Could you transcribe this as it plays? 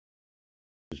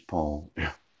Paul.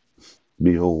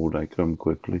 Behold, I come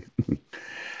quickly.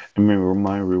 Remember,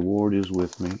 my reward is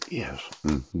with me. Yes.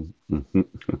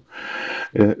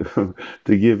 To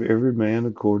give every man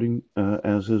according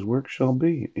as his work shall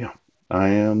be. Yeah. I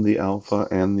am the Alpha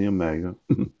and the Omega,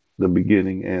 the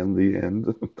beginning and the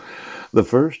end, the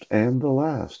first and the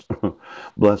last.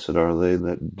 Blessed are they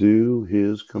that do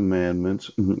his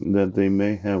commandments, that they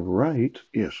may have right,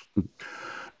 yes,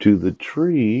 to the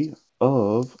tree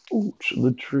of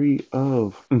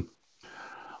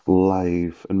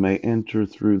life, and may enter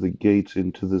through the gates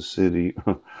into the city.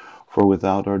 For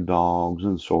without are dogs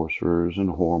and sorcerers and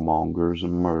whoremongers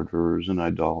and murderers and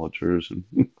idolaters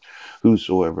and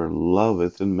whosoever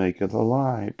loveth and maketh a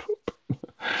lie.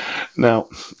 Now,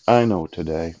 I know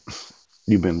today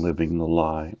you've been living the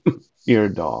lie. You're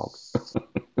a dog.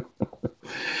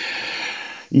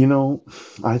 You know,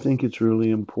 I think it's really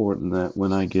important that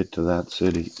when I get to that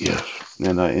city, yes,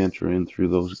 and I enter in through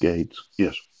those gates,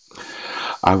 yes,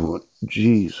 I want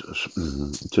Jesus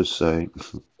to say,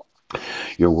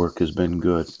 your work has been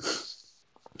good.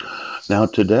 Now,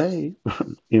 today,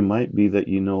 it might be that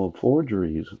you know of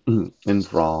forgeries and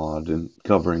fraud and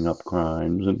covering up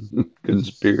crimes and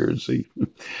conspiracy.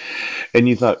 And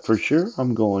you thought, for sure,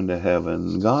 I'm going to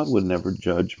heaven. God would never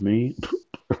judge me.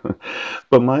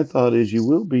 But my thought is, you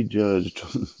will be judged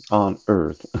on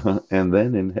earth and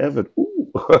then in heaven. Ooh.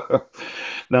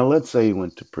 Now, let's say you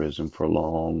went to prison for a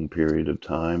long period of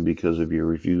time because of your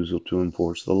refusal to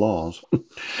enforce the laws.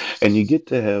 And you get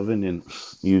to heaven and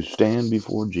you stand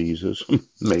before Jesus,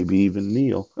 maybe even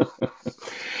kneel.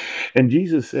 And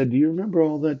Jesus said, do you remember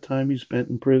all that time you spent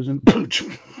in prison?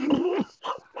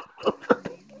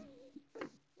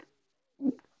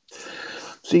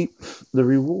 See, the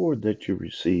reward that you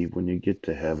receive when you get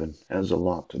to heaven has a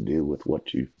lot to do with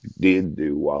what you did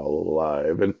do while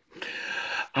alive. And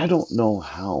I don't know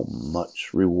how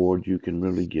much reward you can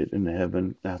really get in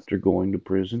heaven after going to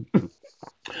prison.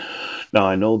 Now,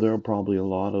 I know there are probably a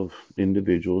lot of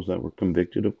individuals that were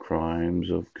convicted of crimes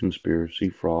of conspiracy,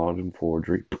 fraud, and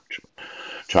forgery,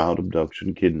 child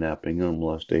abduction, kidnapping, and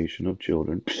molestation of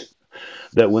children.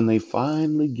 That when they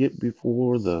finally get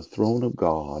before the throne of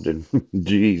God and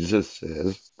Jesus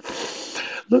says,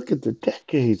 look at the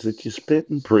decades that you spent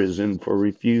in prison for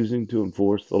refusing to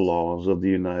enforce the laws of the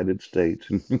United States.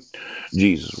 And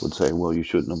Jesus would say, well, you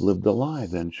shouldn't have lived a lie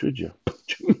then, should you?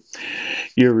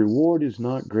 Your reward is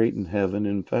not great in heaven.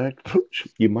 In fact,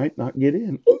 you might not get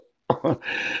in.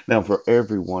 Now, for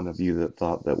every one of you that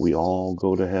thought that we all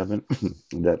go to heaven,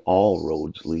 that all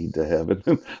roads lead to heaven,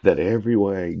 that every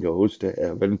way goes to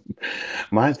heaven,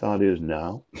 my thought is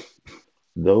now,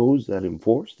 those that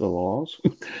enforce the laws,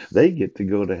 they get to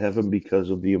go to heaven because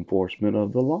of the enforcement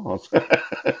of the laws.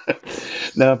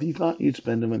 Now, if you thought you'd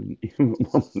spend them and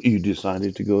you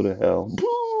decided to go to hell,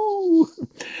 boo!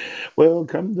 Well,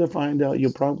 come to find out,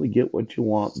 you'll probably get what you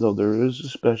want, though there is a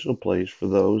special place for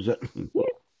those that.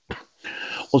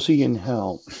 Well, see, in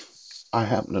hell, I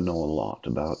happen to know a lot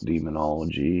about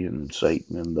demonology and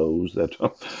Satan and those that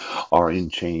are in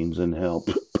chains in hell.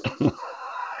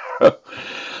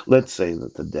 Let's say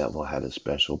that the devil had a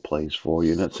special place for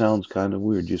you, and it sounds kind of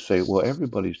weird. You say, well,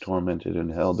 everybody's tormented in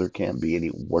hell. There can't be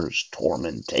any worse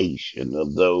tormentation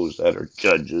of those that are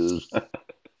judges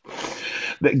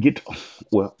that get.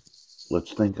 Well,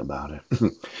 let's think about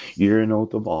it. You're in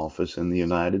oath of office in the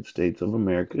United States of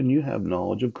America and you have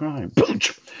knowledge of crime.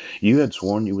 You had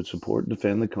sworn you would support and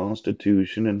defend the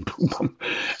Constitution, and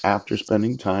after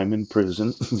spending time in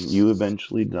prison, you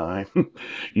eventually die.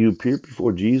 You appear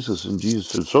before Jesus, and Jesus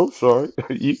says, so sorry,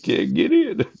 you can't get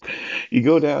in. You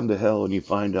go down to hell and you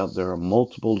find out there are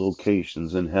multiple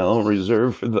locations in hell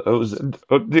reserved for those that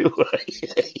don't do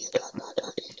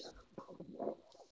it.